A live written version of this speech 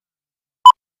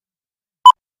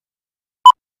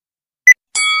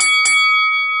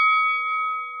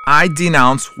I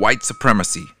denounce white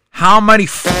supremacy. How many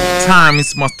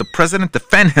times must the president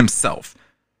defend himself?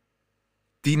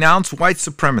 Denounce white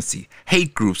supremacy,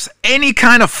 hate groups, any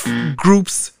kind of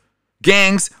groups,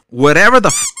 gangs, whatever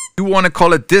the you want to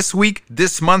call it this week,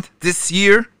 this month, this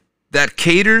year, that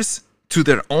caters to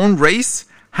their own race.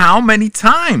 How many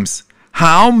times?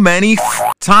 How many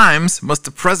times must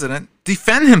the president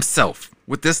defend himself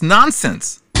with this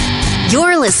nonsense?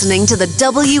 You're listening to the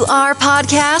WR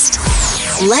Podcast.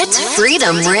 Let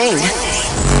freedom ring.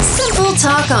 Simple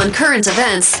talk on current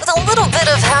events with a little bit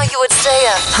of how you would say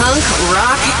a punk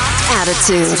rock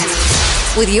attitude.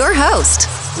 With your host,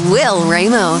 Will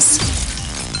Ramos.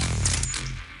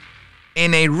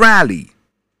 In a rally,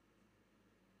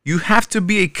 you have to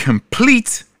be a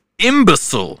complete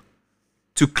imbecile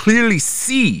to clearly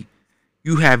see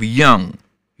you have young,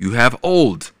 you have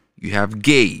old, you have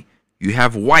gay, you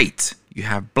have white, you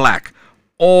have black,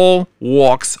 all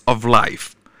walks of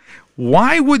life.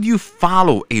 Why would you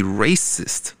follow a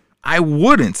racist? I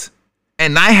wouldn't.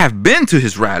 And I have been to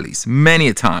his rallies many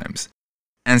a times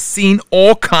and seen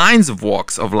all kinds of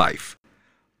walks of life.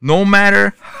 No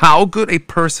matter how good a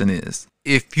person is,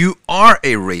 if you are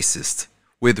a racist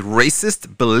with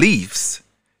racist beliefs,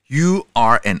 you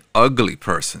are an ugly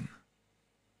person.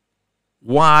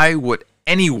 Why would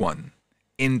anyone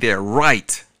in their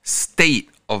right state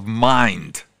of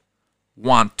mind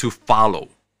want to follow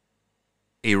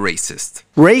a racist?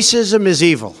 Racism is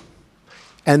evil,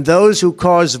 and those who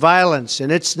cause violence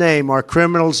in its name are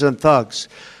criminals and thugs,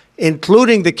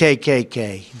 including the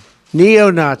KKK,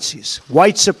 neo-Nazis,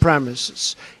 white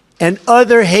supremacists, and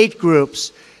other hate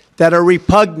groups that are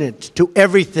repugnant to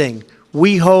everything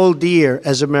we hold dear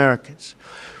as Americans.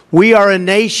 We are a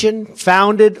nation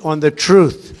founded on the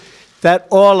truth that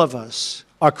all of us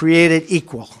are created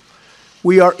equal.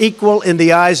 We are equal in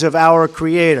the eyes of our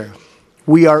Creator.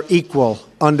 We are equal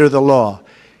under the law,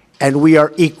 and we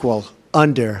are equal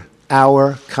under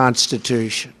our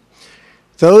Constitution.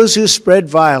 Those who spread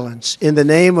violence in the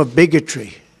name of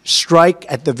bigotry strike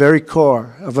at the very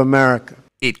core of America.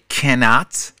 It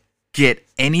cannot get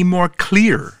any more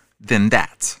clear than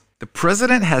that. The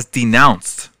president has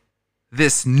denounced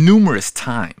this numerous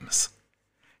times.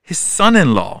 His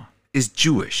son-in-law is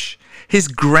Jewish. His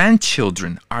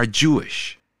grandchildren are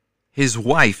Jewish. His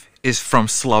wife is from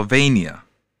Slovenia.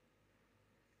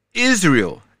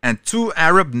 Israel and 2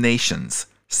 Arab nations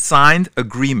signed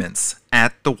agreements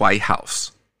at the White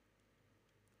House.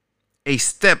 A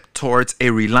step towards a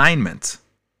realignment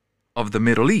of the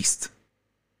Middle East.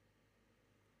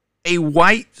 A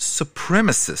white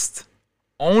supremacist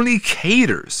only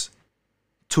caters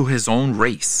to his own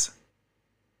race.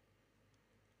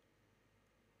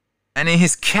 And in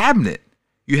his cabinet,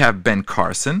 you have Ben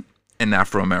Carson, an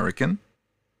Afro-American,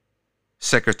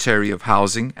 Secretary of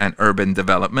Housing and Urban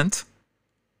Development.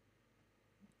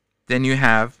 Then you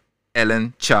have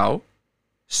Ellen Chao,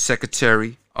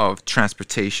 Secretary of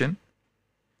Transportation.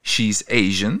 She's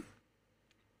Asian.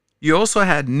 You also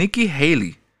had Nikki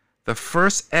Haley, the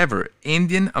first ever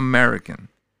Indian American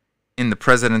in the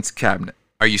president's cabinet.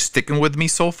 Are you sticking with me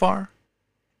so far?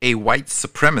 A white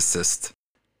supremacist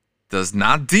does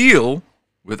not deal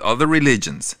with other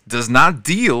religions, does not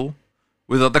deal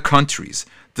with other countries,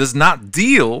 does not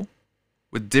deal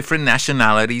with different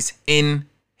nationalities in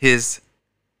his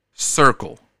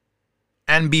circle.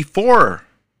 And before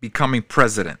becoming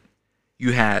president,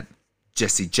 you had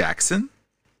Jesse Jackson,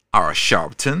 Ara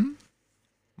Sharpton,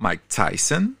 Mike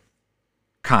Tyson,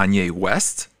 Kanye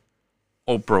West,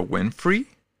 Oprah Winfrey,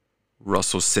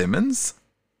 Russell Simmons,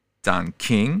 Don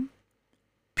King,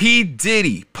 P.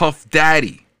 Diddy, Puff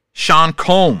Daddy, Sean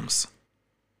Combs,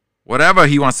 whatever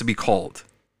he wants to be called.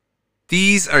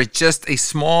 These are just a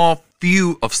small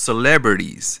few of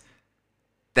celebrities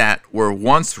that were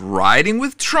once riding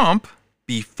with Trump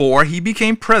before he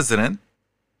became president.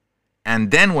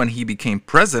 And then when he became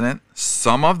president,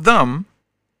 some of them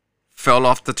fell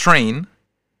off the train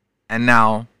and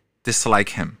now dislike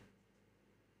him.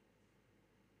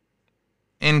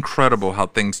 Incredible how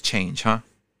things change, huh?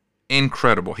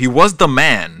 Incredible. He was the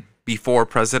man before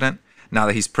president. Now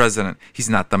that he's president, he's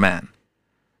not the man.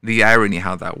 The irony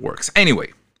how that works.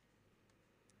 Anyway,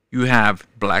 you have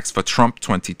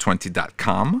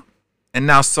BlacksForTrump2020.com. And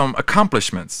now some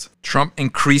accomplishments. Trump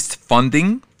increased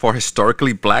funding for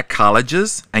historically black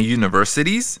colleges and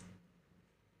universities.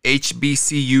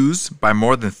 HBCUs by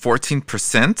more than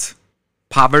 14%.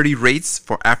 Poverty rates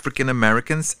for African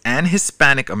Americans and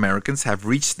Hispanic Americans have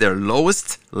reached their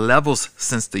lowest levels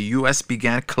since the U.S.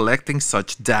 began collecting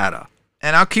such data.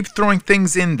 And I'll keep throwing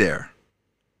things in there,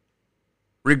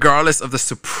 regardless of the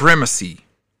supremacy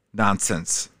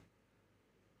nonsense.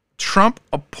 Trump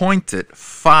appointed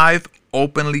 5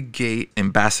 openly gay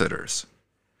ambassadors.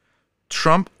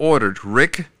 Trump ordered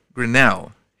Rick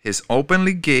Grinnell, his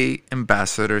openly gay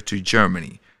ambassador to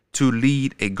Germany, to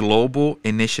lead a global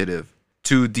initiative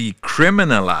to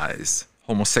decriminalize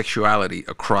homosexuality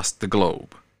across the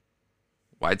globe.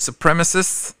 White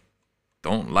supremacists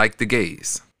don't like the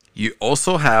gays. You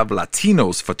also have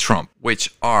Latinos for Trump,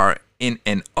 which are in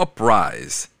an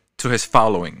uprise to his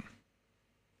following.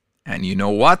 And you know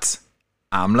what?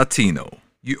 I'm Latino.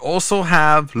 You also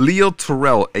have Leo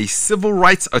Terrell, a civil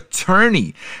rights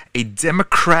attorney, a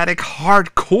Democratic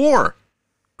hardcore,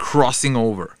 crossing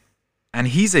over. And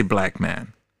he's a black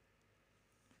man.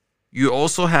 You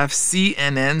also have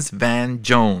CNN's Van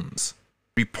Jones,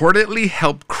 reportedly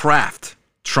helped craft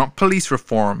Trump police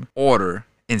reform order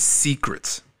in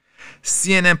secret.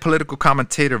 CNN political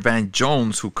commentator Van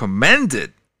Jones, who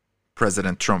commended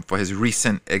President Trump for his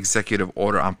recent executive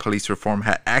order on police reform,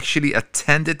 had actually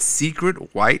attended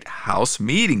secret White House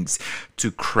meetings to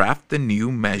craft the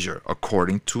new measure,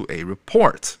 according to a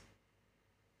report.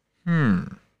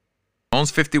 Jones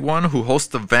 51, who hosts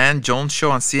the Van Jones Show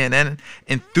on CNN,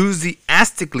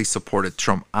 enthusiastically supported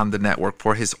Trump on the network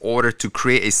for his order to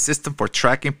create a system for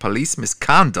tracking police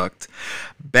misconduct,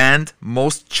 banned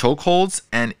most chokeholds,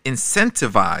 and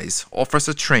incentivize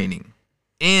officer training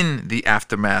in the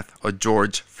aftermath of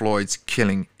George Floyd's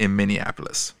killing in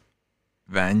Minneapolis.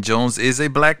 Van Jones is a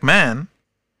black man,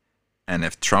 and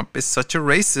if Trump is such a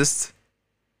racist,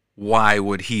 why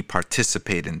would he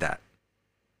participate in that?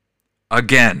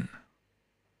 Again,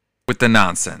 with the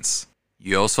nonsense.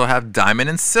 You also have Diamond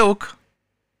and Silk,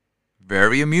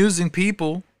 very amusing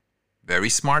people, very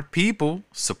smart people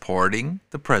supporting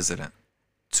the president.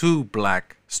 2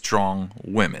 black strong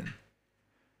women.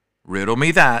 Riddle me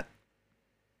that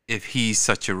if he's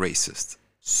such a racist.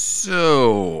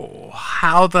 So,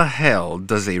 how the hell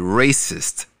does a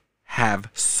racist have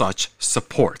such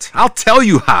support? I'll tell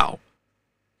you how.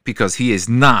 Because he is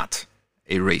not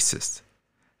a racist.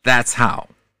 That's how.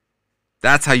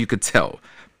 That's how you could tell.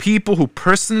 People who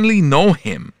personally know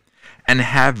him and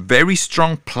have very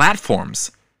strong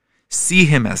platforms see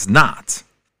him as not.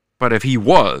 But if he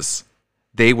was,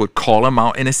 they would call him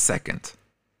out in a second.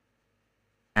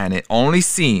 And it only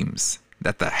seems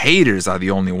that the haters are the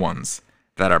only ones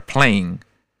that are playing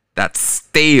that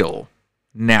stale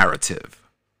narrative.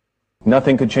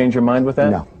 Nothing could change your mind with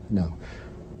that? No,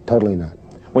 totally not.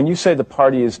 When you say the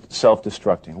party is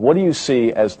self-destructing, what do you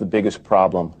see as the biggest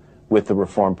problem with the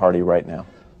Reform Party right now?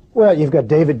 Well, you've got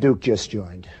David Duke just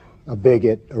joined, a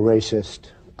bigot, a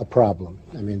racist, a problem.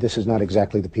 I mean, this is not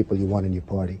exactly the people you want in your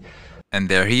party. And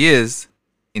there he is,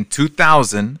 in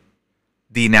 2000,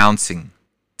 denouncing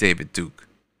David Duke.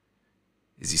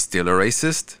 Is he still a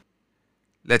racist?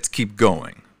 Let's keep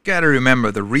going. Gotta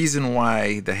remember, the reason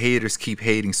why the haters keep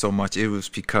hating so much, it's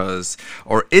because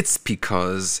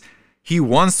he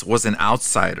once was an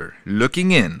outsider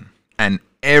looking in, and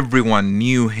everyone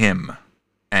knew him,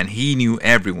 and he knew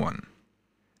everyone,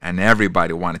 and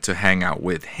everybody wanted to hang out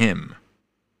with him.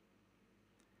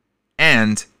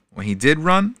 And when he did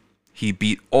run, he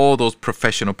beat all those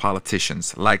professional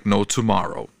politicians like no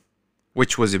tomorrow,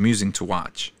 which was amusing to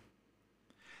watch.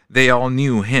 They all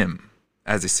knew him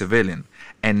as a civilian,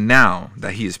 and now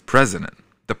that he is president,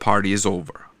 the party is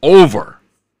over. Over!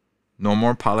 No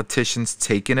more politicians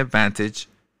taking advantage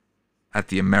at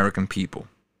the American people.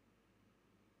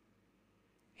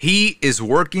 He is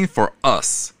working for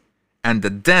us, and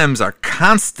the Dems are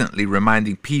constantly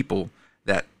reminding people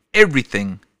that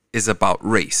everything is about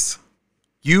race.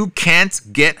 You can't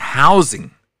get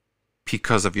housing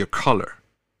because of your color.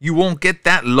 You won't get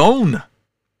that loan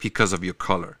because of your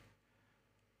color.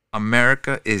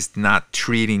 America is not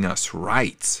treating us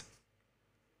right.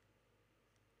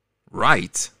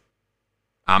 Right?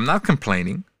 I'm not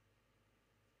complaining.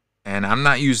 And I'm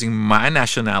not using my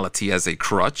nationality as a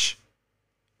crutch.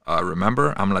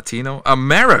 Remember, I'm Latino.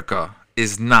 America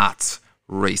is not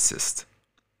racist.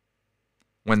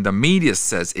 When the media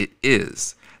says it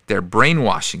is, they're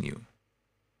brainwashing you.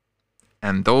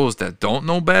 And those that don't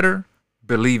know better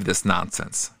believe this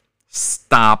nonsense.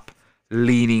 Stop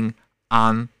leaning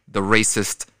on the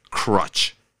racist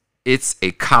crutch. It's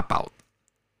a cop-out.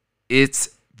 It's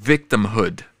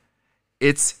victimhood.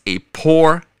 It's a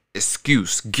poor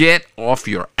excuse. Get off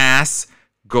your ass.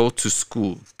 Go to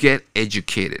school. Get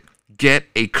educated. Get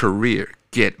a career.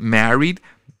 Get married.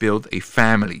 Build a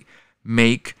family.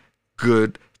 Make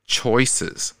good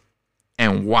choices.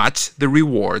 And watch the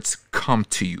rewards come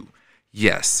to you.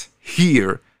 Yes,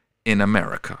 here in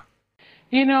America.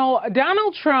 You know,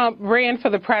 Donald Trump ran for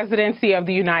the presidency of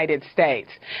the United States.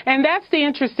 And that's the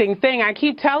interesting thing. I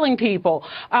keep telling people,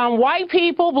 white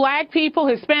people, black people,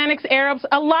 Hispanics, Arabs,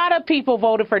 a lot of people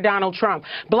voted for Donald Trump.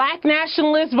 Black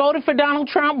nationalists voted for Donald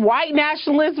Trump. White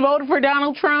nationalists voted for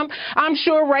Donald Trump. I'm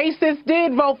sure racists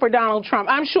did vote for Donald Trump.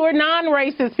 I'm sure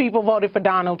non-racist people voted for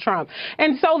Donald Trump.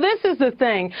 And so this is the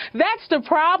thing. That's the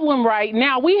problem right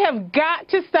now. We have got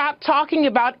to stop talking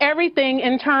about everything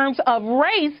in terms of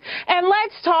race, and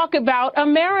let's talk about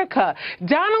America.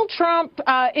 Donald Trump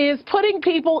is putting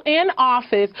people in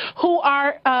office who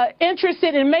are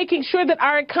interested in making sure that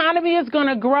our economy is going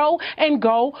to grow and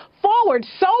go forward.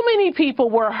 So many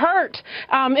people were hurt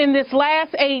in this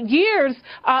last 8 years,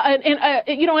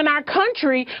 in our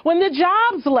country when the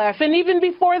jobs left, and even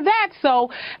before that. So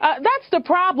that's the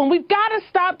problem. We've got to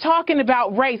stop talking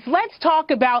about race. Let's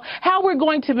talk about how we're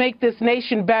going to make this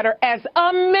nation better as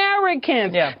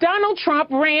Americans. Yeah. Donald Trump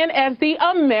ran as the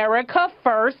America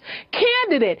First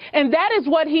candidate, and that is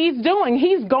what he's doing.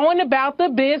 He's going about the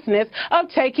business of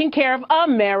taking care of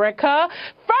America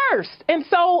first. And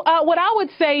so what I would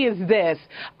say is this.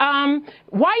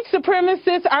 White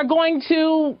supremacists are going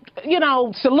to,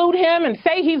 salute him and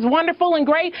say he's wonderful and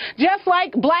great, just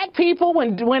like black people.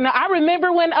 When I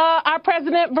remember when our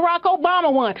President Barack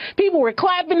Obama won, people were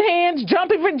clapping hands,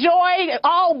 jumping for joy,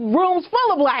 all rooms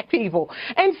full of black people.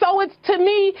 And so it's, to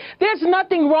me, there's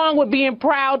nothing wrong with being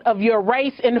proud of your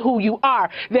race and who you are.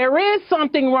 There is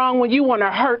something wrong when you want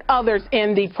to hurt others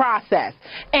in the process.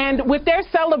 And with their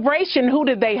celebration, who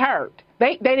did they hurt?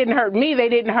 They didn't hurt me. They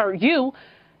didn't hurt you.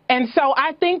 And so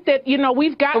I think that,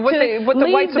 we've got to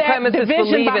leave that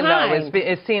division behind.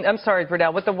 Is seen. I'm sorry,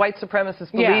 Burdell. What the white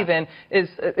supremacists believe in is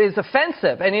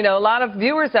offensive. And, a lot of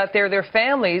viewers out there, their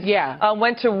families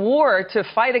went to war to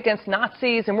fight against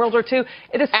Nazis in World War II.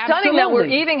 It is stunning that we're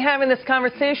even having this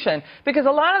conversation because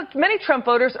many Trump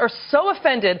voters are so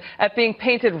offended at being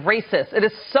painted racist. It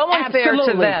is so unfair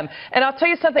to them. And I'll tell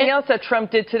you something else that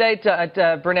Trump did today,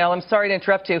 Burnell. I'm sorry to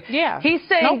interrupt you. Yeah. He's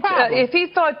saying if he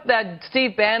thought that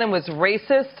Steve Bannon was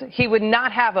racist, he would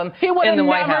not have him in the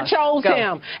White House. He would have never chose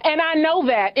him. And I know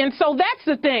that. And so that's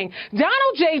the thing.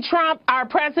 Donald J. Trump, our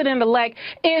president-elect,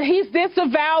 he's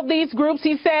disavowed these groups.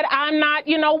 He said, I'm not,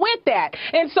 with that.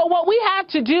 And so what we have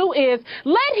to do is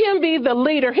let him be the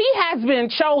leader. He has been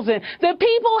chosen. The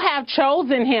people have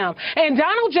chosen him. And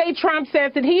Donald J. Trump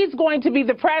says that he's going to be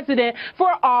the president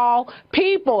for all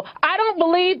people. I don't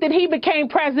believe that he became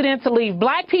president to leave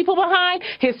black people behind,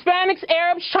 Hispanics,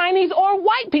 Arabs, Chinese, or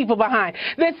white people behind.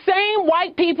 The same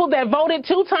white people that voted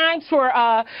 2 times for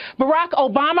Barack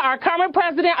Obama, our current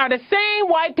president, are the same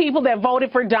white people that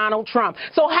voted for Donald Trump.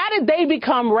 So how did they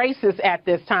become racist at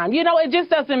this time? It just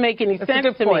doesn't make any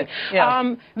sense to me.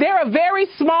 Yeah. They're a very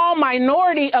small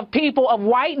minority of people, of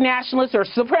white nationalists or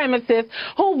supremacists,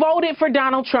 who voted for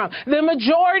Donald Trump. The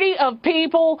majority of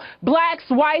people, blacks,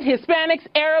 white, Hispanics,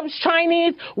 Arabs,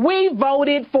 Chinese, we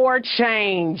voted for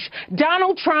change.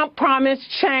 Donald Trump promised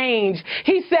change.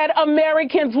 He said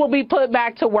Americans will be put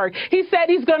back to work. He said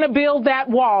he's going to build that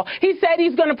wall. He said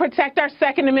he's going to protect our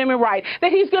Second Amendment right,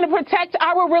 that he's going to protect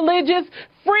our religious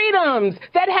freedoms.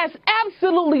 That has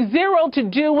absolutely zero to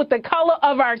do with the color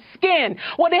of our skin.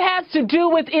 What it has to do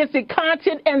with is the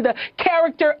content and the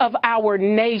character of our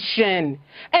nation.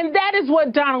 And that is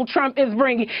what Donald Trump is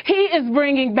bringing. He is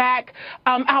bringing back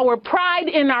our pride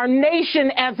in our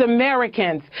nation as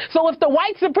Americans. So if the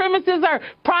white supremacists are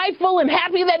prideful and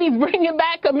happy that he's bringing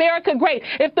back America, great.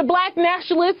 If the black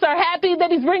nationalists are happy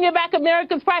that he's bringing back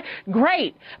America's pride,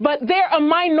 great. But they're a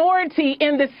minority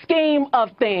in the scheme of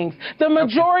things. The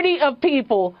majority of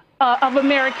people, of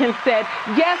Americans, said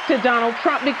yes to Donald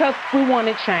Trump because we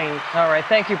wanted change. All right.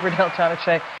 Thank you, Burdell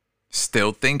Tawanancheh.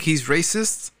 Still think he's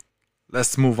racist?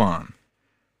 Let's move on.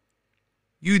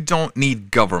 You don't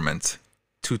need government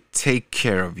to take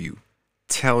care of you,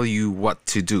 tell you what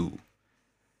to do,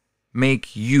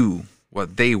 make you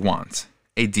what they want,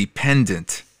 a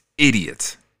dependent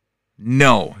idiot.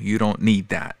 No, you don't need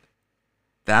that.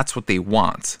 That's what they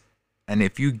want. And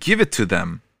if you give it to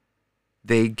them,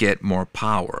 they get more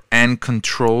power and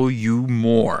control you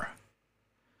more.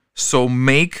 So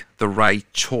make the right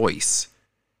choice.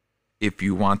 If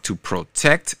you want to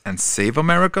protect and save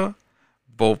America,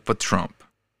 vote for Trump.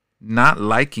 Not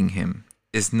liking him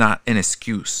is not an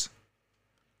excuse.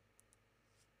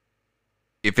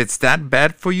 If it's that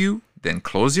bad for you, then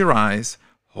close your eyes,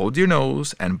 hold your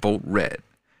nose, and vote red.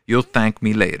 You'll thank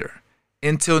me later.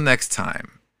 Until next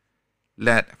time,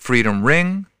 let freedom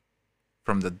ring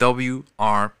from the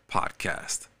WR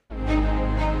Podcast.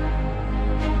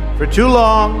 For too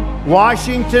long,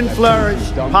 Washington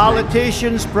flourished,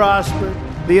 politicians prospered,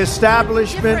 The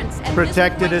establishment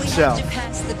protected itself,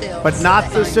 but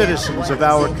not the citizens of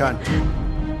our country.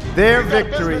 Their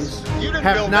victories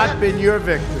have not been your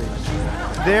victories.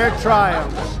 Their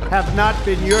triumphs have not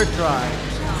been your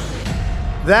triumphs.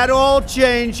 That all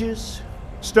changes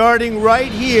starting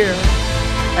right here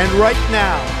and right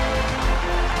now.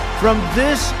 From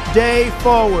this day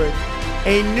forward,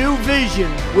 a new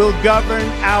vision will govern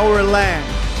our land.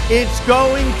 It's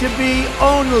going to be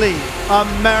only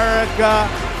America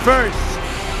first.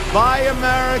 Buy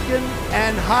American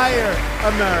and hire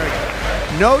American.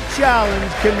 No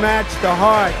challenge can match the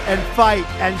heart and fight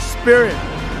and spirit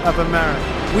of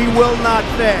America. We will not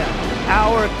fail.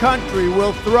 Our country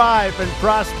will thrive and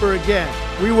prosper again.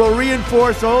 We will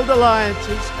reinforce old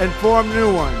alliances and form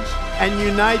new ones and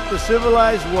unite the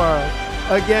civilized world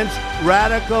against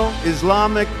radical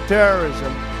Islamic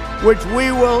terrorism, which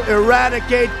we will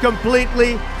eradicate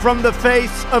completely from the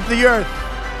face of the earth.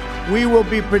 We will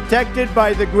be protected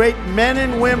by the great men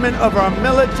and women of our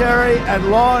military and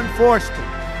law enforcement.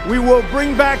 We will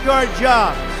bring back our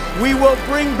jobs. We will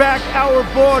bring back our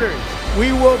borders.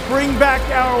 We will bring back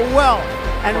our wealth.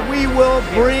 And we will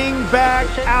bring back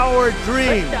our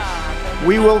dreams.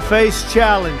 We will face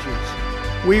challenges.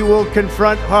 We will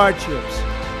confront hardships.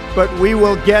 But we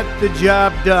will get the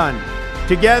job done.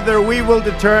 Together, we will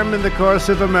determine the course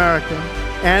of America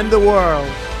and the world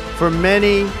for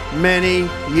many, many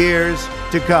years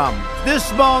to come.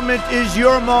 This moment is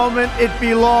your moment. It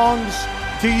belongs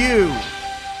to you.